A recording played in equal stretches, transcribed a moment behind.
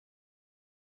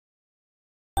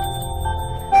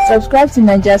Subscribe to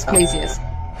Nigeria's Places.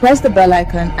 Press the bell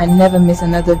icon and never miss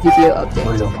another video update.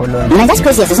 Nigeria's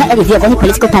Places is not a review of any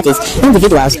political parties,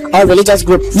 individuals, or religious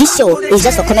group. This show is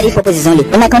just for comedy purposes only.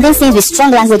 It might contain scenes with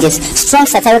strong languages, strong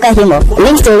satirical humor,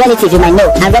 links to a relative you might know,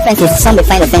 and references some may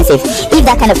find offensive. If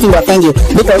that kind of thing will offend you,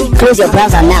 because close your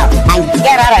browser now and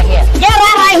get out of here. Get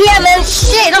out of here, man!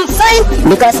 Shit, I'm saying!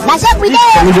 Because that's what we do!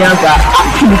 Comedians are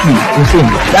absolutely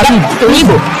insane. That is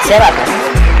illegal.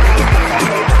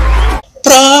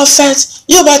 Prophet,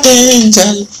 Uebert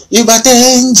angel,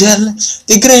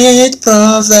 the great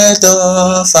prophet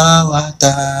of our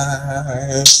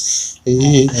time.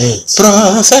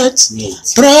 Prophet,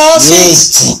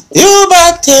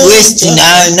 Uebert angel.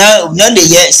 Now the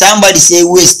year somebody say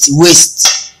waste. What's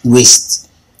waste?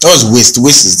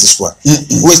 Waste is this one.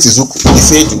 Waste is uku. He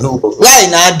said no. Why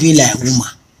not do like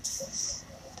woman?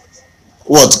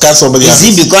 What? Can somebody have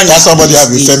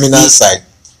a feminine side?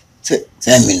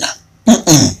 Feminine.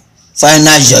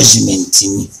 Final judgment in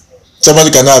me.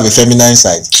 Somebody cannot have a feminine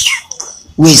side.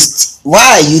 Waste.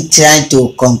 Why are you trying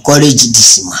to encourage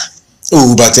this man?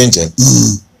 Oh, Uebert angel.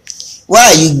 Why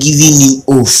are you giving him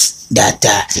oath that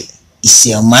he's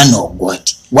a man of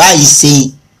God? Why are you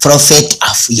saying prophet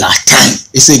of your time?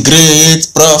 It's a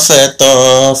great prophet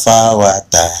of our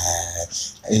time.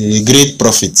 A great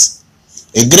prophet.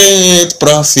 A great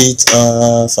prophet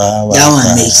of our That one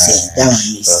time. makes sense. That one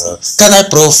makes sense. Can I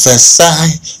prophesy?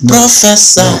 No.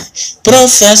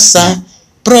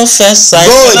 Prophesy.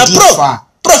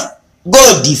 Go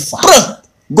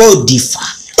differ.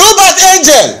 Uebert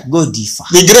angel. Go differ.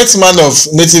 The great man of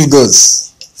native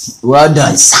gods. Well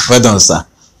done, sir. Well done, sir.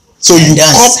 So you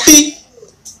copy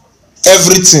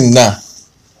everything now.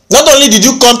 Not only did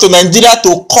you come to Nigeria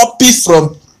to copy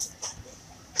from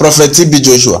Prophet TB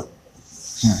Joshua.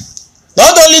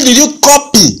 Not only did you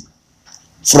copy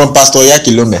from Pastor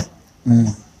Yakilome.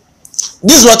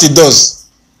 This is what he does.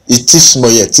 He teaches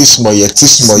more. Now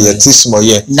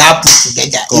put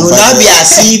together. It will not be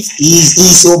as if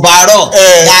he's overall.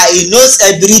 That he knows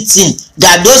everything.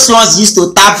 That those ones used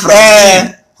to tap from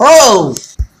him. Oh.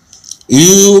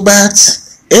 Uebert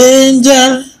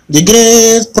angel, the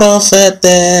great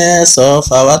prophetess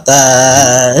of our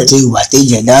time. Uebert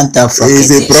angel, don't tap from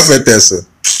He's a prophetess.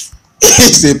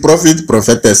 He's a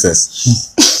prophetess.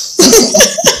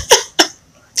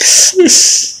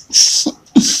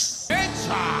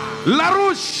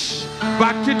 Larouche,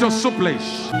 Bakito Suplesh.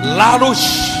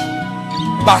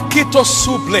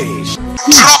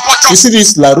 You see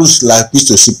this Larouche,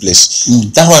 Bakito Suplesh.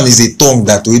 That one is a tongue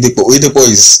that Oyedepo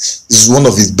is one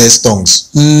of his best tongues.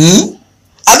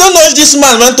 I don't know if this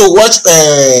man went to watch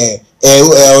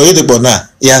Oyedepo now.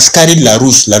 He has carried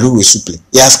Larouche Suplesh.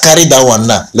 He has carried that one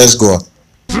now. Let's go on.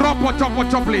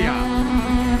 Toplia.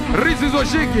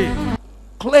 Rizizojigi.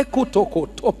 Klekutoko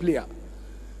toplia.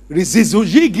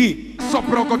 Rizizojigi.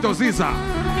 Soprokotoziza.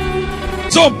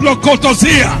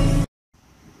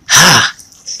 Ha.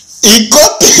 He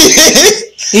copy.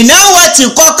 You know what you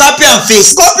call copy and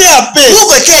paste? Copy and paste. Who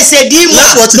go tell say the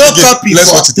man no copy Let's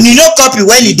for? watch it again. You no copy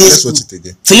when you dey Let's school. watch it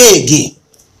again. Play again.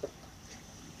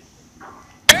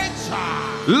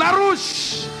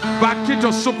 Larouche,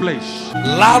 Bakito Suplesh.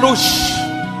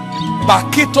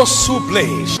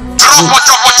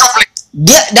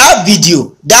 That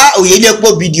video, that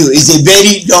Oyedepo video is a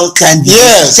very long time video.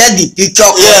 Yes. Check the picture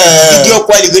quality, video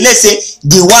quality. Let's say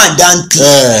the one down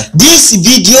this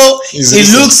video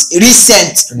looks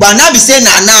recent, but now be saying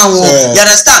now. You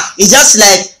understand? It's just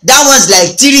like that one's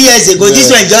like 3 years ago. This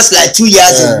one just like 2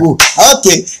 years ago.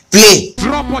 Okay, play.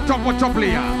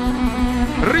 Toplia.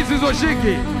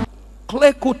 Rizizojigi.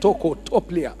 Klekutoko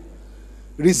toplia.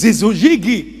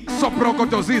 Rizizojigi.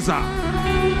 Soprokotoziza.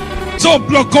 This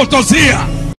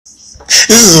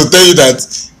is to tell you that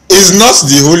it's not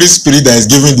the Holy Spirit that is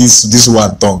giving this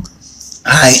one tongue.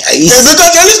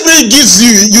 Because the Holy Spirit gives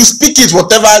you speak it,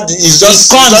 whatever is just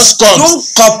comes. Don't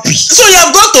copy. So you have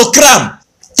got to cram.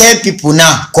 10 people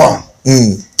now come.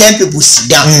 10 people sit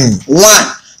down.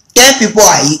 10 people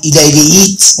are they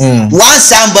eat. One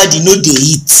somebody no they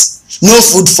eat. No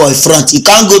food for a front. You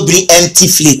can't go bring empty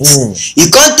plates. You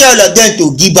can't tell all of them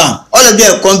to give them. All of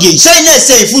them come give. So you know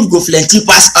say food go plenty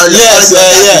pass all of them.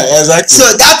 Yeah, exactly.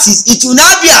 So that is it. Will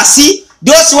not be as if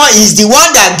those one is the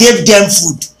one that gave them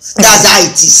food. That's how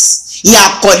it is. He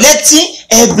are collecting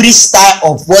every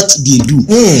style of what they do.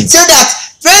 So that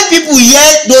when people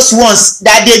hear those ones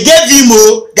that they gave him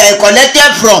that he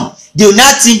collected from, they will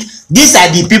not think these are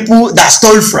the people that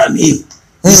stole from him.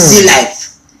 You see life.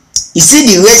 You see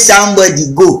the way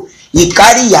somebody go, you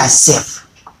carry yourself,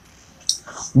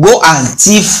 go and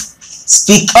thief,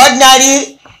 speak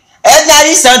ordinary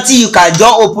ordinary something you can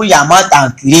just open your mouth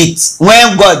and create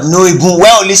when God know, even when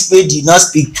Holy Spirit did not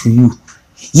speak to you.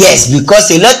 Yes,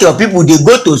 because a lot of people they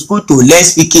go to school to learn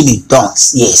speaking in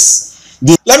tongues. Yes.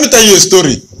 Let me tell you a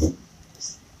story.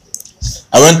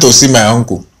 I went to see my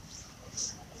uncle.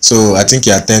 So I think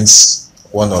he attends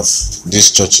one of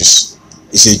these churches.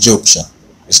 It's a joke, sha.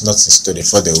 It's not a story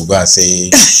for they will go and say.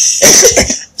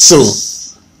 So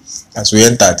as we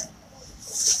entered,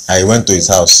 I went to his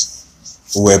house.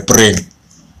 We were praying.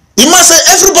 The man said,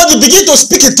 everybody begin to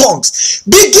speak in tongues.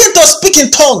 Begin to speak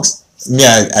in tongues. Me,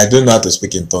 I don't know how to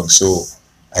speak in tongues, so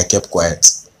I kept quiet.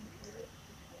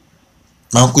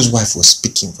 My uncle's wife was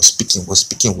speaking.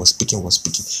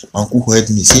 My uncle heard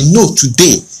me say, no,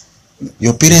 today,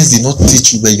 your parents did not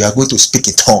teach you where you are going to speak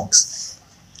in tongues.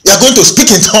 You are going to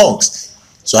speak in tongues.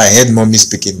 So I heard mommy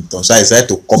speaking in tongues. So I decided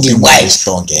to copy mommy's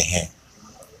tongue.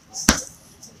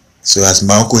 So as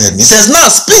my uncle heard me, he says, now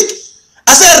speak.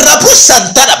 I said, Rabu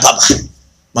Santana Baba.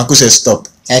 My uncle said, stop.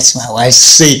 That's my wife.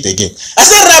 Say it again. I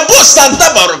said, Rabu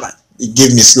Santana Baba. He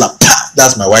gave me slap.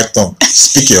 That's my white tongue.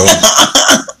 Speak your own.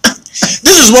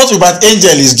 This is what Uebert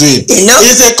Angel is doing.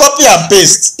 It's a copy and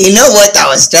paste. You know what I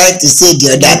was trying to say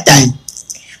the other time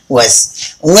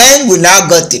was when we now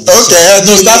got to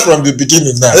start from the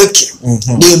beginning now. Okay.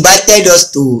 They invited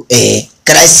us to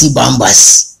Christ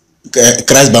Bambas.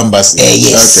 Christ Bambas.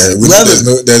 Yes.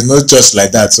 Okay. There's no church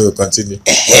like that, so continue.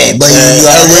 But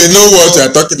we know what you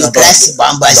are talking about. Christ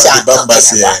Bambas.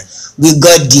 Yeah. We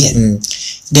got there.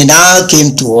 They now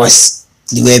came to us.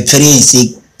 They were praying,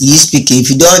 say, you speak. If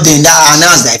you don't, they now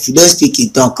announce that if you don't speak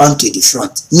in tongue, come to the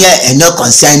front. Me, I no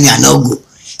concern me, I no go.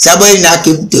 Somebody now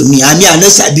came to me, I no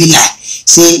sabi lie.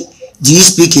 Say, do you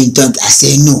speak in tongue? I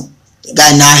say no. The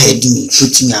guy now heard me,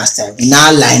 put me outside. We now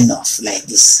line off like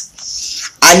this.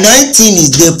 Anointing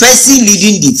is the person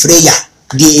leading the prayer.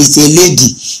 There is a lady.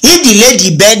 If the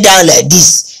lady bend down like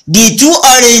this, the two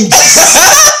oranges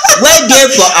were there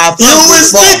for our you will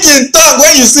speak in tongue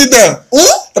when you see them.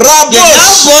 They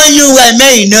now born you when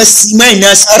you know see.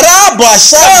 Rabba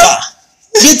Shaba.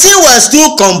 The thing was too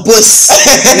composed.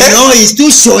 It's too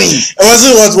showing.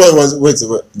 Wait.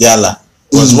 The Allah.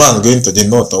 Was one going to the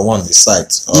north or one the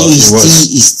south?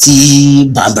 It's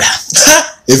still Barbara.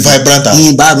 A vibrant.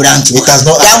 Vibrant. It has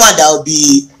not. That one that will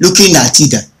be looking at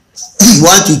it. You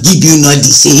want to give you not the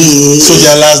same. So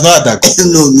the Allah has not that.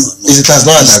 No. It has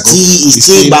not that. It's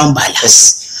still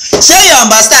Bambalas. Say you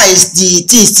understand is the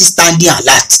thing still standing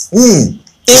alert.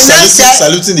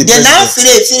 Saluting the they now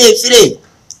free.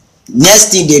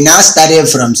 Next thing they now started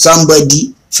from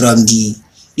somebody from the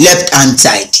left hand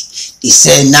side. He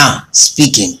said, now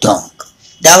speak in tongue.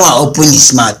 That one open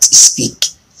his mouth, speak.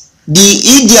 The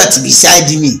idiot beside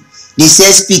me, they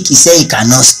said speak, he said he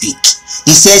cannot speak.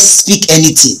 He said speak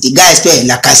anything. The guy said,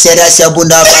 like I said, I said, well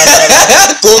done.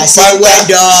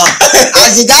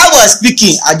 As the guy was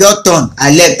speaking, I just turned, I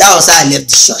left. That was how I left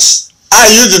the church.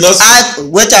 You did not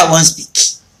speak. What I want to speak.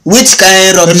 Which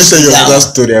kind of Let me tell you another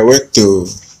story.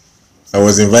 I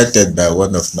was invited by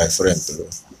one of my friends to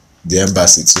the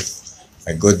embassy too.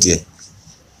 I got there.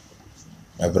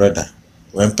 My brother,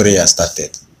 when prayer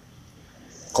started,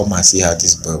 come and see how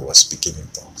this boy was speaking in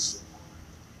tongues.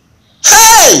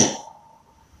 Hey!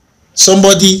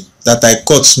 Somebody that I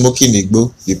caught smoking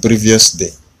igbo the previous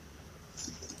day.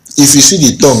 If you see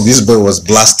the tongue, this boy was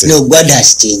blasting. No, God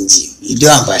has changed you. You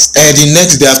don't understand. The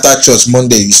next day after church,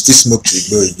 Monday, you still smoke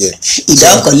igbo again. You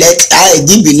don't collect. I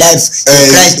give you life.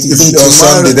 Christ on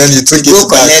Sunday, then you took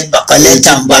it back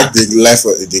the life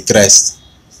of the Christ.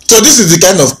 So this is the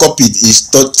kind of copy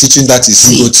he's teaching that his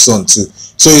good son too.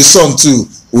 So his son too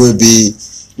will be,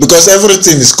 because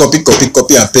everything is copy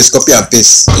and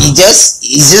paste.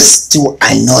 It's just too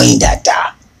annoying that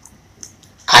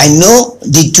I know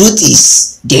the truth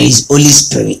is there is Holy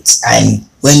Spirit, and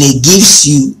when He gives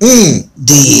you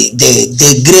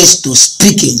the grace to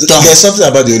speak in tongues. There's something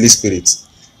about the Holy Spirit.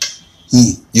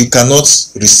 You cannot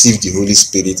receive the Holy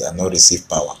Spirit and not receive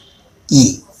power.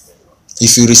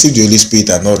 If you receive the Holy Spirit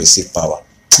and not receive power,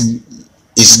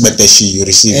 it's better you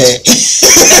receive.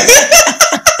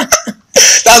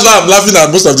 That's why I'm laughing at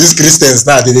most of these Christians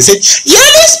now. They say, the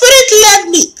Holy Spirit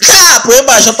led me.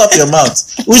 Shut up your mouth.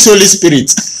 Which Holy Spirit?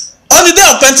 On the day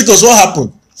of Pentecost, what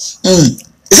happened? He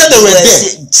said they were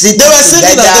there. They were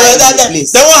sitting there.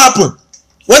 Then what happened?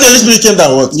 When the Holy Spirit came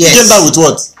down, what? Yes. He came down with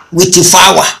what? With the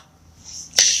power.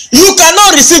 You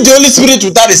cannot receive the Holy Spirit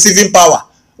without receiving power.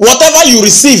 Whatever you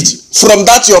received from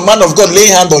that your man of God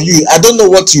laying hand on you, I don't know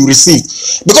what you received.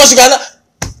 Because you cannot.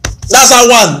 That's how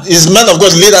one is man of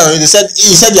God laid hand on you. He said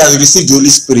he has received the Holy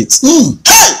Spirit. He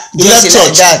left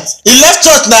church. He left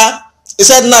church now. He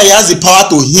said now he has the power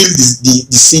to heal the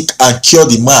sick and cure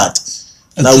the mad.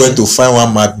 Okay. Now went to find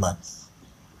one madman.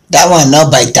 That one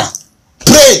not by time.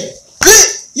 Pray.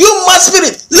 You mad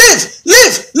spirit. Live.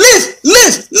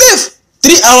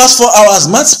 3 hours, 4 hours.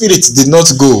 Mad spirit did not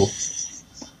go.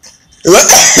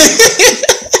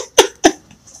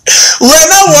 We're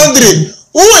now wondering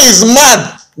who is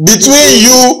mad between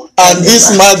you and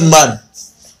this madman.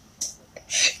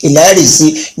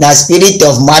 See, now spirit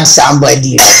of mad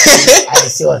somebody.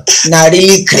 Now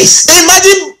really crazy.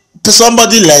 Imagine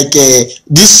somebody like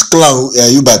this clown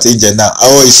Uebert agent now,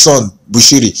 or his son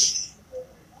Bushiri,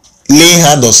 laying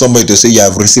hand on somebody to say you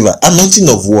have received an anointing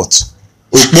of what?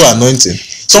 Uebert anointing.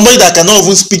 Somebody that cannot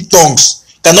even speak tongues,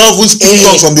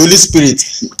 tongues from the Holy Spirit.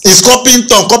 Is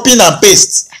copying and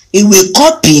paste. It will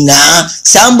copy now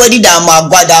somebody that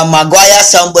maguire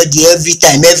somebody every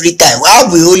time.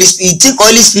 How will Holy Spirit? You think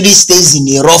Holy Spirit stays in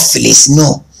a rough place?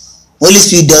 No, Holy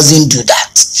Spirit doesn't do that.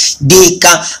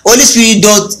 Holy Spirit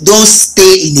don't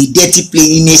stay in a dirty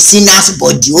place, in a sinner's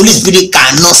body. Holy Spirit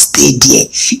cannot stay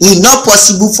there. It's not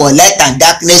possible for light and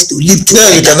darkness to live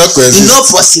together. No, it cannot coexist. It's not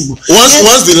possible.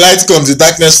 Once the light comes, the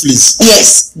darkness flees.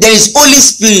 Yes, there is Holy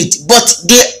Spirit, but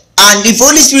and if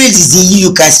Holy Spirit is in you,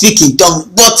 you can speak in tongues.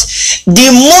 But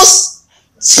the most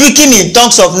speaking in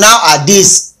tongues of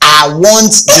nowadays are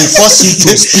ones they force you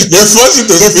to speak. They force you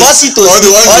to speak. Or the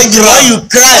one you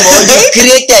cry or you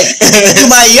created. You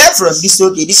might hear from this.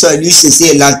 Okay, this one used to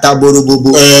say lanta borobobo.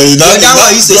 The other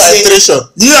one used to say.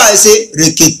 You know I say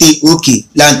rekete. Okay,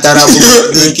 lantara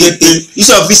bobo rekete. You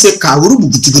should say kawuru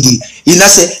bugutugudi. You know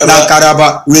say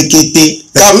lankaraba rekete.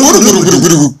 Kawuru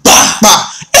bugutugudi. Ba.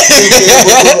 That's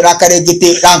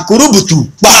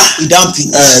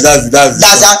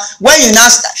when you now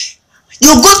start,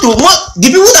 you go to the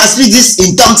people that speak this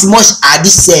in tongues much are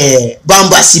these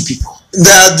Bambasi people. When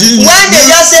they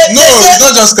just say it's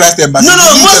not just Christ Embassy.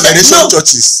 Most generation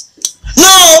churches.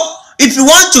 No, if you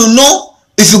want to know,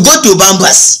 if you go to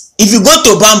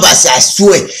Bambasi, I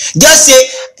swear, just say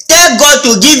tell God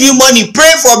to give you money,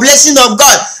 pray for blessing of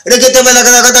God. In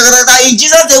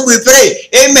Jesus' name we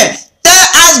pray, amen.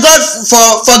 Ask God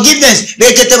for forgiveness.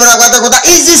 It's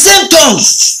the same tongue.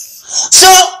 So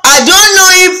I don't know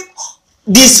if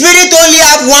the spirit only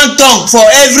have one tongue for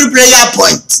every prayer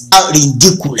point.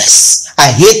 Ridiculous.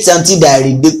 I hate something that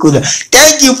is ridiculous.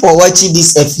 Thank you for watching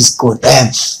this episode.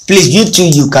 Please, you too,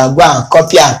 you can go and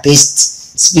copy and paste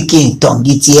speaking in tongue.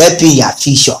 It's helping your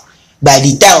future. By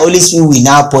the time Holy Spirit will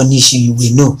now punish you, you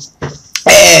will know.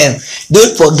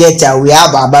 Don't forget we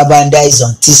have our Babanda is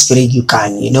on T-Spirit. You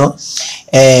can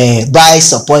buy,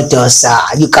 support us.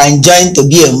 You can join to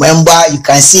be a member. You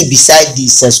can see beside the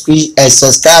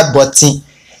subscribe button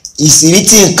is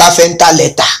written carpenter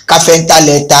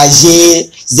letter J,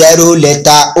 0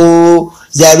 letter O,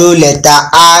 0 letter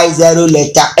I, 0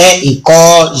 letter N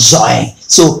equal join.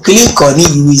 So click on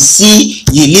it, you will see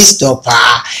the list of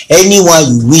anyone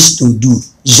you wish to do.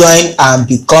 Join and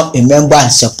become a member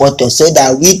and support us so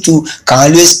that we too can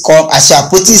always come. As you are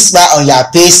putting smile on your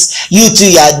face, you too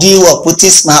you are doing what?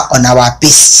 Putting smile on our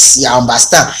faces. You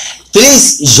understand?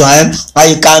 Please join, and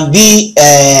you can be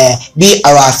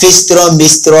our matron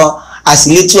as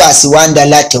little as $1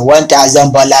 to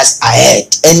 $1,000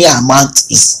 ahead. Any amount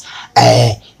is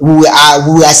we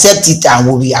will accept it and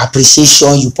we will appreciate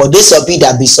you. For those of you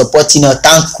that be supporting us,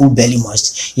 thank you very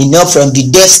much. From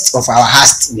the depths of our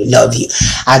hearts, we love you.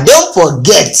 And don't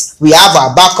forget, we have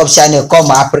our backup channel called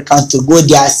My African to go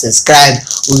there, subscribe.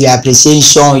 We will appreciate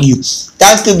you.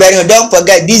 Thank you very much. Don't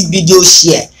forget this video,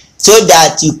 share so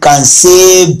that you can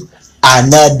save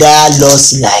another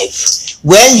lost life.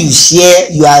 When you share,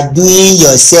 you are doing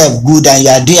yourself good and you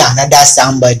are doing another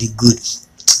somebody good.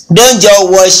 Don't just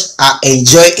watch and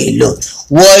enjoy alone.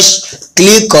 Watch,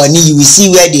 click on it, you will see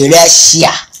where the rest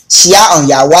share on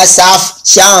your WhatsApp,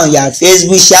 share on your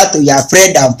Facebook, share to your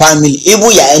friend and family, even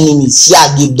your enemies, share,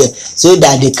 give them so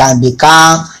that they can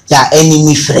become your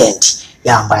enemy friend.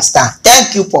 You understand?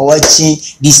 Thank you for watching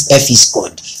this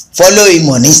episode. Follow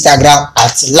him on Instagram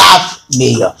at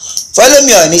LaughnMayor. Follow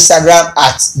me on Instagram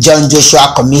at John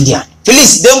Joshua Comedian.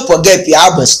 Please don't forget, if you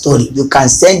have a story, you can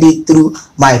send it through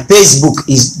my Facebook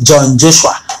is John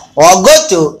Joshua, or go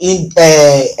to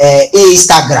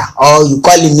Instagram, or you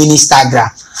call him Instagram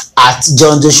at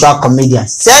John Joshua Comedian.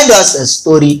 Send us a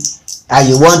story that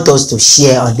you want us to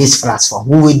share on this platform.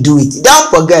 We will do it. Don't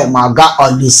forget, my God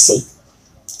always say,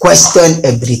 question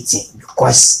everything,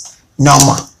 because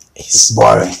normal is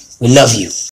boring. We love you.